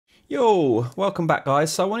Yo, welcome back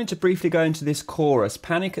guys. So I wanted to briefly go into this chorus.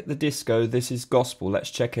 Panic at the Disco, this is gospel. Let's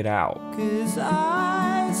check it out. 'Cause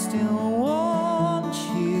I still want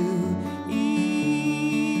you.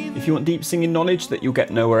 If you want deep singing knowledge that you'll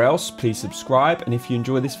get nowhere else, please subscribe. And if you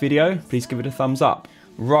enjoy this video, please give it a thumbs up.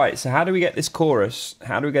 Right, so how do we get this chorus?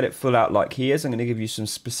 How do we get it full out like he is? I'm going to give you some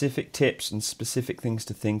specific tips and specific things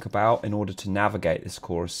to think about in order to navigate this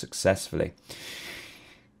chorus successfully.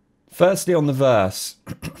 Firstly, on the verse,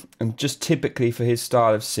 and just typically for his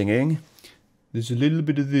style of singing, there's a little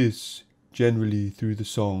bit of this generally through the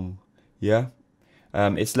song, yeah?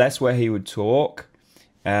 It's less where he would talk,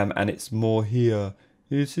 and it's more here.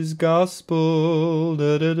 This is gospel,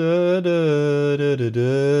 da da da da da da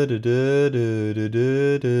da da da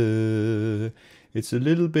da da. It's a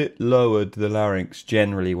little bit lowered, the larynx,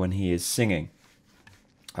 generally when he is singing.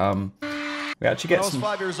 We actually get some... When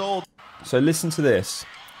I was 5 years old. So listen to this.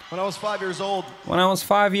 When I was 5 years old. When I was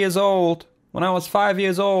 5 years old. When I was 5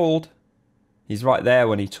 years old. He's right there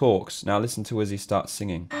when he talks. Now listen to as he starts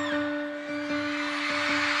singing.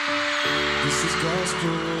 This is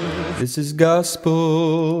gospel. This is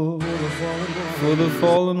gospel for the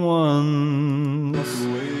fallen ones.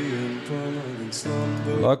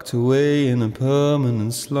 Locked away in a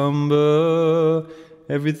permanent slumber.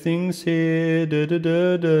 Everything's here, da da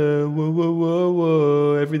da da, whoa whoa whoa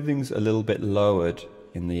whoa. Everything's a little bit lowered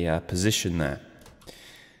in the position there.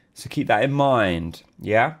 So keep that in mind,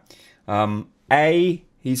 yeah?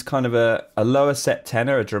 He's kind of a lower set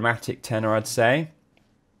tenor, a dramatic tenor, I'd say.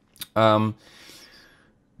 But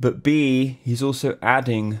B, he's also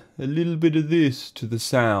adding a little bit of this to the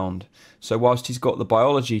sound. So whilst he's got the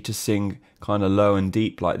biology to sing kind of low and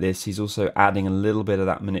deep like this, he's also adding a little bit of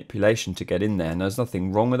that manipulation to get in there. And there's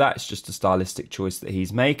nothing wrong with that. It's just a stylistic choice that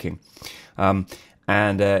he's making.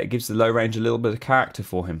 And it gives the low range a little bit of character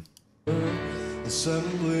for him.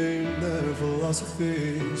 Assembling their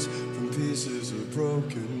philosophies from pieces of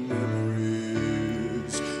broken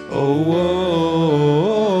memories. Oh, oh,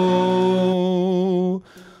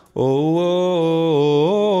 oh, oh, oh.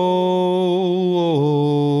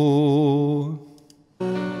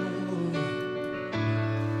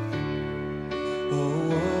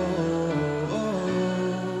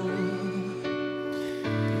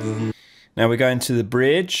 Now we're going to the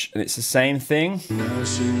bridge, and it's the same thing.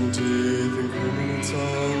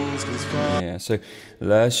 Yeah, so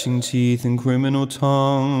lashing teeth and criminal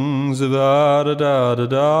tongues, da da da da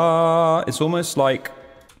da. It's almost like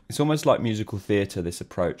musical theatre, this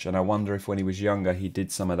approach, and I wonder if when he was younger he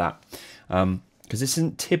did some of that, because this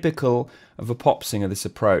isn't typical of a pop singer, this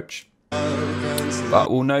approach. But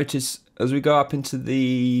we'll notice as we go up into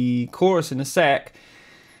the chorus in a sec,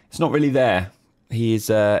 it's not really there. He's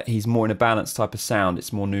more in a balanced type of sound.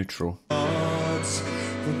 It's more neutral. But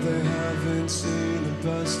they haven't seen the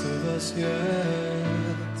best of us yet.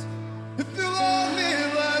 If you love me,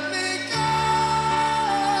 let me go.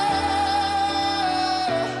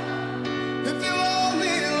 If you love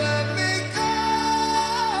me, let me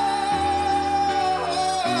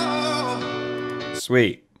go.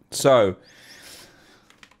 Sweet. So,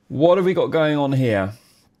 what have we got going on here?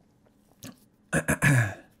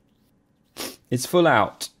 It's full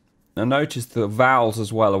out. Now notice the vowels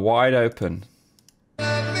as well are wide open.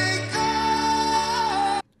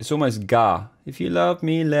 It's almost ga. If you love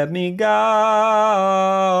me, let me go,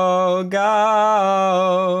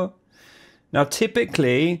 go. Now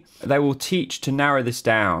typically, they will teach to narrow this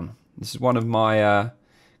down. This is one of my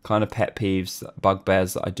kind of pet peeves,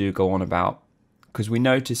 bugbears that I do go on about. Because we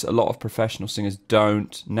notice a lot of professional singers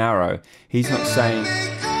don't narrow. He's not saying,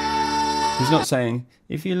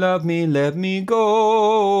 if you love me, let me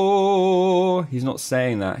go. He's not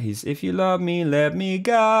saying that. He's, if you love me, let me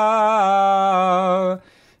go.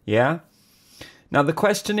 Yeah? Now the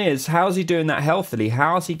question is, how's he doing that healthily?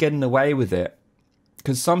 How's he getting away with it?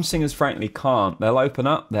 Because some singers frankly can't. They'll open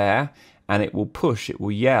up there and it will push, it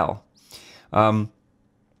will yell.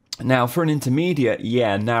 Now for an intermediate,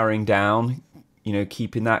 yeah, narrowing down, you know,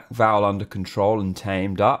 keeping that vowel under control and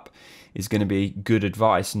tamed up is going to be good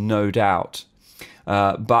advice, no doubt.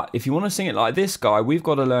 But if you want to sing it like this guy, we've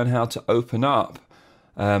got to learn how to open up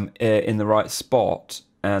in the right spot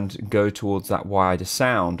and go towards that wider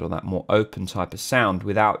sound or that more open type of sound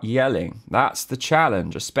without yelling. That's the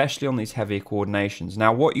challenge, especially on these heavier coordinations.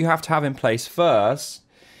 Now, what you have to have in place first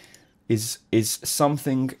is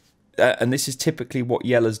something, and this is typically what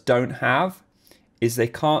yellers don't have, is they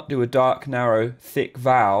can't do a dark, narrow, thick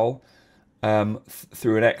vowel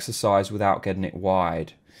through an exercise without getting it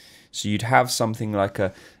wide. So you'd have something like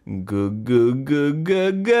a g g g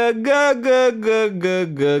g g g g g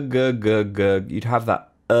g g g g. You'd have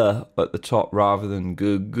that at the top rather than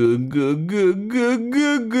gug gug gug gug gug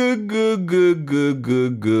gug gug gug gug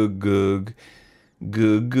gug gug gug.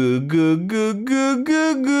 Gug gug gug gug gug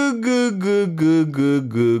gug gug gug gug gug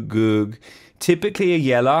gug gug. Typically a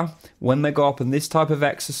yeller, when they go up in this type of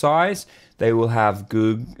exercise, they will have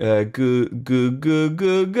gug gug gug gug gug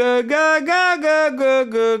gug gug gug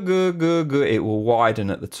gug gug. It will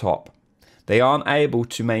widen at the top. They aren't able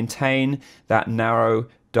to maintain that narrow,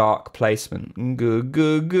 dark placement. Gug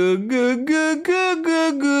gug gug gug gug gug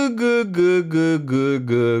gug gug gug gug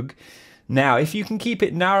gug. Now, if you can keep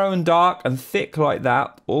it narrow and dark and thick like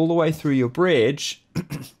that all the way through your bridge,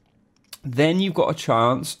 then you've got a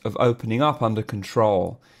chance of opening up under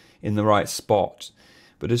control in the right spot.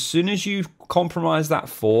 But as soon as you compromise that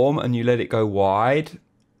form and you let it go wide,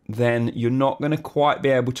 then you're not going to quite be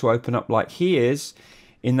able to open up like he is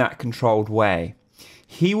in that controlled way.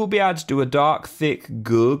 He will be able to do a dark, thick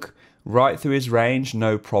gug right through his range,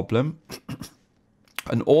 no problem.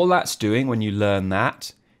 And all that's doing when you learn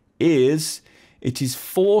that is it is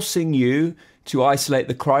forcing you to isolate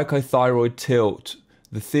the cricothyroid tilt,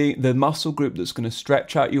 the muscle group that's going to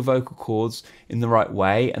stretch out your vocal cords in the right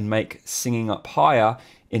way and make singing up higher.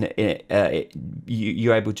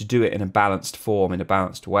 You're able to do it in a balanced form, in a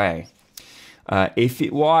balanced way. If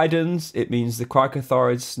it widens, it means the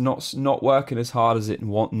cricothyroid's not working as hard as it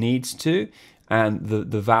needs to, and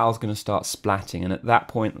the vowel's going to start splatting. And at that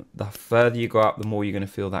point, the further you go up, the more you're going to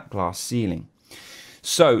feel that glass ceiling.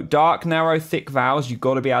 So dark, narrow, thick vowels, you've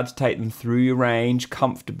got to be able to take them through your range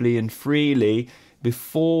comfortably and freely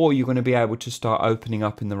before you're going to be able to start opening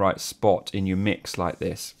up in the right spot in your mix like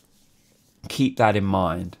this. Keep that in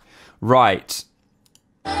mind. Right.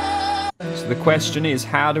 So the question is,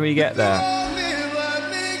 how do we get there?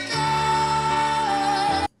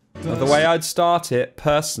 Now, the way I'd start it,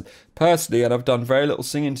 personally, and I've done very little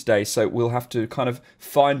singing today, so we'll have to kind of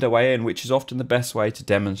find a way in, which is often the best way to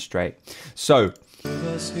demonstrate. So,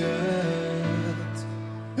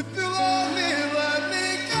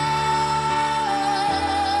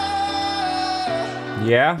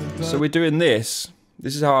 yeah, so we're doing this.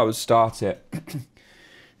 This is how I would start it.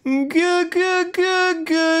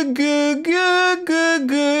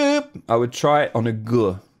 I would try it on a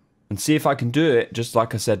g and see if I can do it just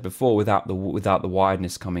like I said before without the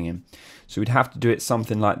wideness coming in. So we'd have to do it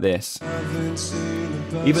something like this.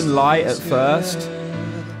 Even light at first.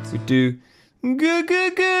 We'd do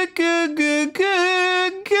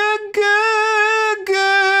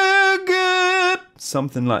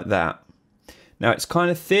something like that. Now it's kind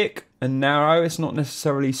of thick and narrow. It's not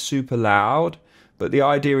necessarily super loud, but the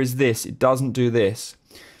idea is this. It doesn't do this.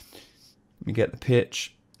 Let me get the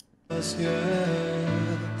pitch.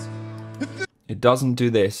 It doesn't do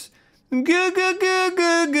this. It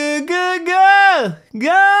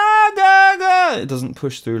doesn't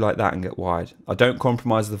push through like that and get wide. I don't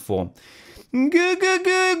compromise the form. I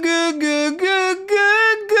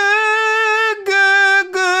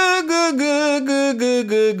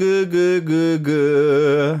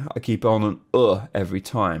keep on an every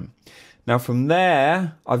time. Now from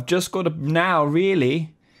there, I've just got to now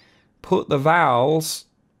really put the vowels,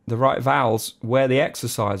 the right vowels, where the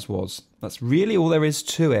exercise was. That's really all there is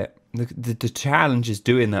to it. The challenge is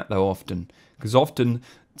doing that though often, because often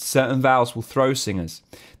certain vowels will throw singers.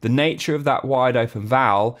 The nature of that wide open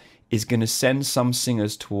vowel is going to send some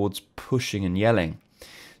singers towards pushing and yelling.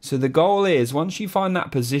 So the goal is, once you find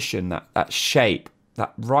that position, that shape,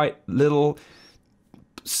 that right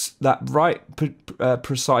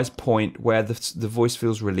precise point where the voice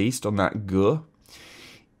feels released on that g,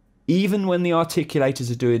 even when the articulators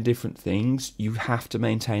are doing different things, you have to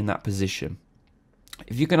maintain that position.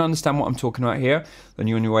 If you can understand what I'm talking about here, then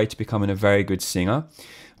you're on your way to becoming a very good singer.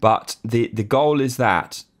 But the goal is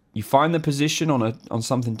that you find the position on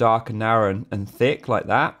something dark and narrow and thick like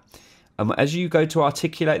that. And as you go to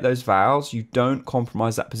articulate those vowels, you don't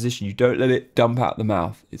compromise that position. You don't let it dump out the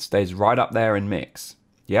mouth. It stays right up there in mix.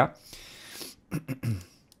 Yeah?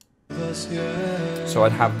 So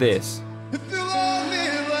I'd have this. If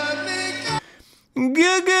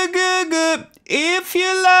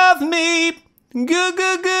you love me,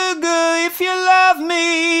 if you love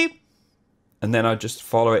me. And then I'd just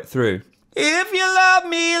follow it through. If you love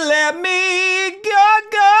me, let me go.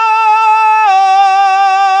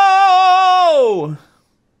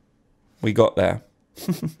 We got there.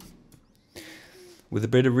 With a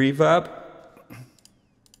bit of reverb.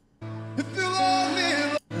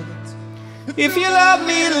 If you love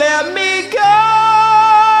me, let me go.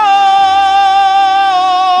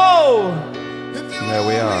 And there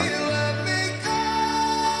we are.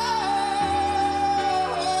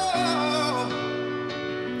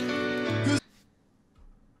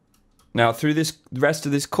 Now through the rest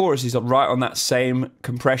of this chorus, he's right on that same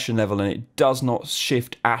compression level, and it does not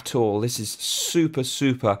shift at all. This is super,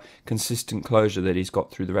 super consistent closure that he's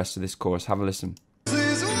got through the rest of this chorus. Have a listen. These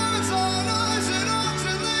words are nice and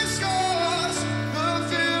often they scars the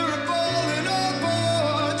fear of falling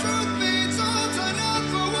apart. Truth be told, I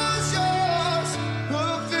never was yours.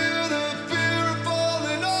 The fear of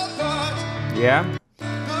falling apart. Yeah?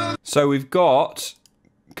 So we've got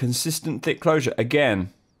consistent thick closure.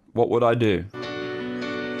 Again, what would I do?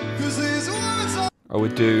 I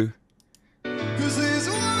would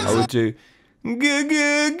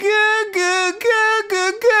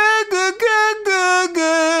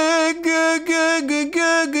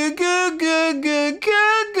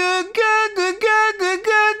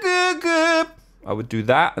do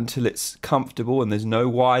that until it's comfortable and there's no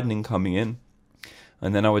widening coming in,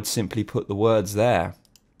 and then I would simply put the words there.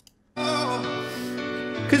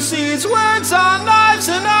 'Cause these words are knives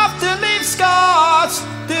and often leave scars,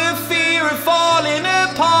 the fear of falling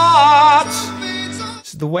apart.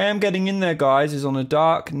 So the way I'm getting in there, guys, is on a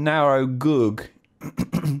dark, narrow goog.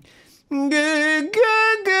 And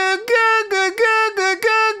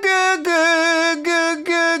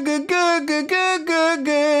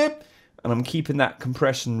I'm keeping that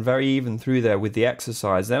compression very even through there with the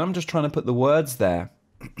exercise. Then I'm just trying to put the words there.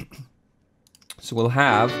 So we'll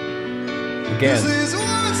have, again,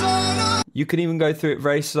 you can even go through it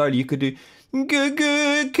very slowly. You could do good,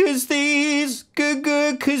 good, 'cause these, good,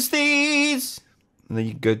 good, 'cause these. And then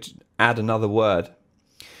you could add another word.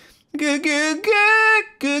 Good, good, good,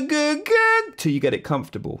 good, good, good, till you get it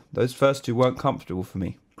comfortable. Those first two weren't comfortable for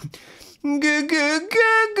me. Good, good,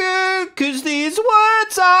 good, good, 'cause these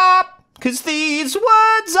words up, 'cause these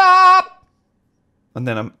words up. And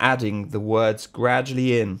then I'm adding the words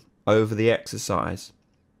gradually in over the exercise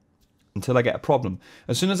until I get a problem.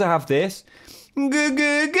 As soon as I have this, go,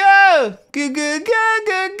 go, go, go, go, go,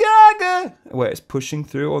 go, go, go, where it's pushing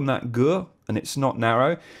through on that go and it's not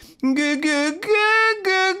narrow, go, go, go,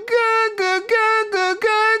 go, go, go, go, go,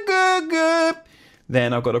 go, go,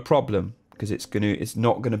 then I've got a problem because it's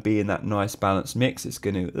not gonna be in that nice balanced mix. It's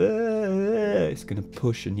gonna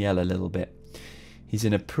push and yell a little bit. He's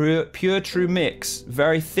in a pure true mix,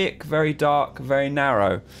 very thick, very dark, very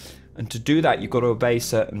narrow. And to do that, you've got to obey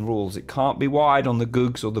certain rules. It can't be wide on the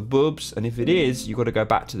googs or the boobs, and if it is, you've got to go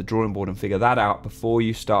back to the drawing board and figure that out before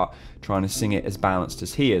you start trying to sing it as balanced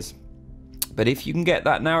as he is. But if you can get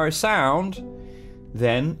that narrow sound,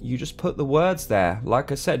 then you just put the words there. Like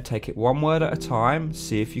I said, take it one word at a time,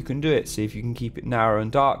 see if you can do it, see if you can keep it narrow and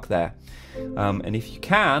dark there. And if you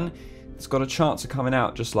can, it's got a chance of coming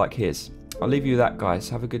out just like his. I'll leave you with that, guys.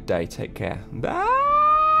 Have a good day. Take care. Bye!